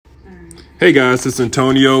Hey guys, it's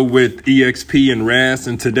Antonio with EXP and RAS,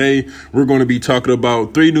 and today we're going to be talking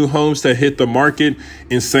about 3 new homes that hit the market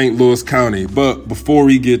in St. Louis County. But before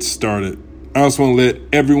we get started, I just want to let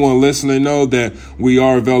everyone listening know that we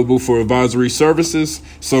are available for advisory services.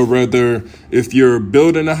 So whether if you're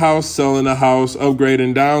building a house, selling a house,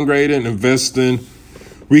 upgrading, downgrading, investing,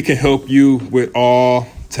 we can help you with all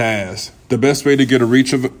tasks. The best way to get a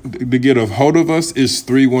hold of us is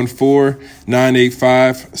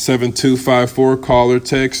 314-985-7254. Call or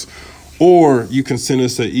text, or you can send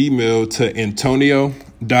us an email to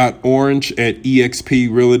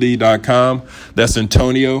antonio.orange@exprealty.com. That's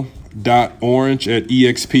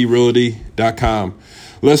antonio.orange@exprealty.com.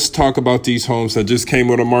 Let's talk about these homes that just came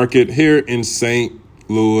on the market here in St.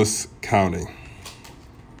 Louis County.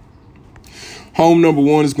 Home number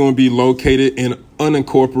 1 is going to be located in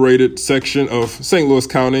unincorporated section of St. Louis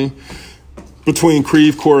County between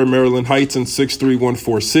Creve Coeur and Maryland Heights and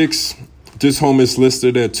 63146. This home is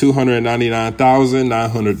listed at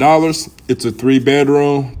 $299,900. It's a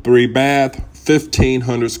 3-bedroom, 3-bath,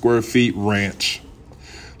 1,500 square feet ranch.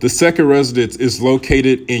 The second residence is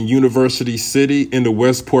located in University City in the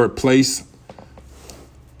Westport Place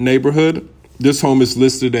neighborhood. This home is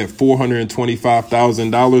listed at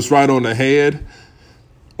 $425,000, right on the head.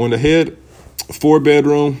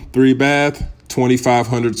 4-bedroom, 3-bath,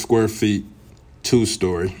 2,500 square feet,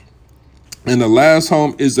 2-story. And the last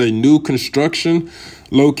home is a new construction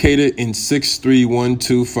located in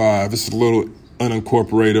 63125. It's a little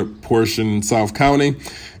unincorporated portion in South County.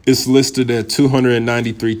 It's listed at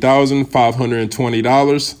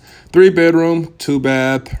 $293,520. 3-bedroom,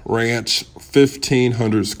 2-bath, ranch,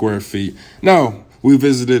 1,500 square feet. Now, we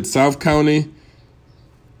visited South County,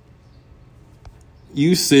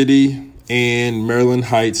 U-City, and Maryland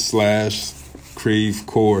Heights / Creve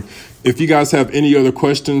Coeur. If you guys have any other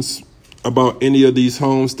questions about any of these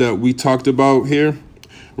homes that we talked about here,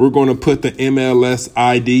 we're going to put the MLS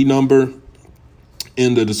ID number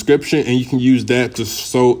in the description, and you can use that to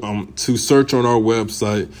search on our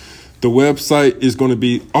website. The website is going to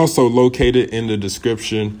be also located in the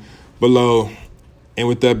description below. And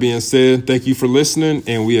with that being said, thank you for listening,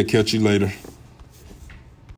 and we'll catch you later.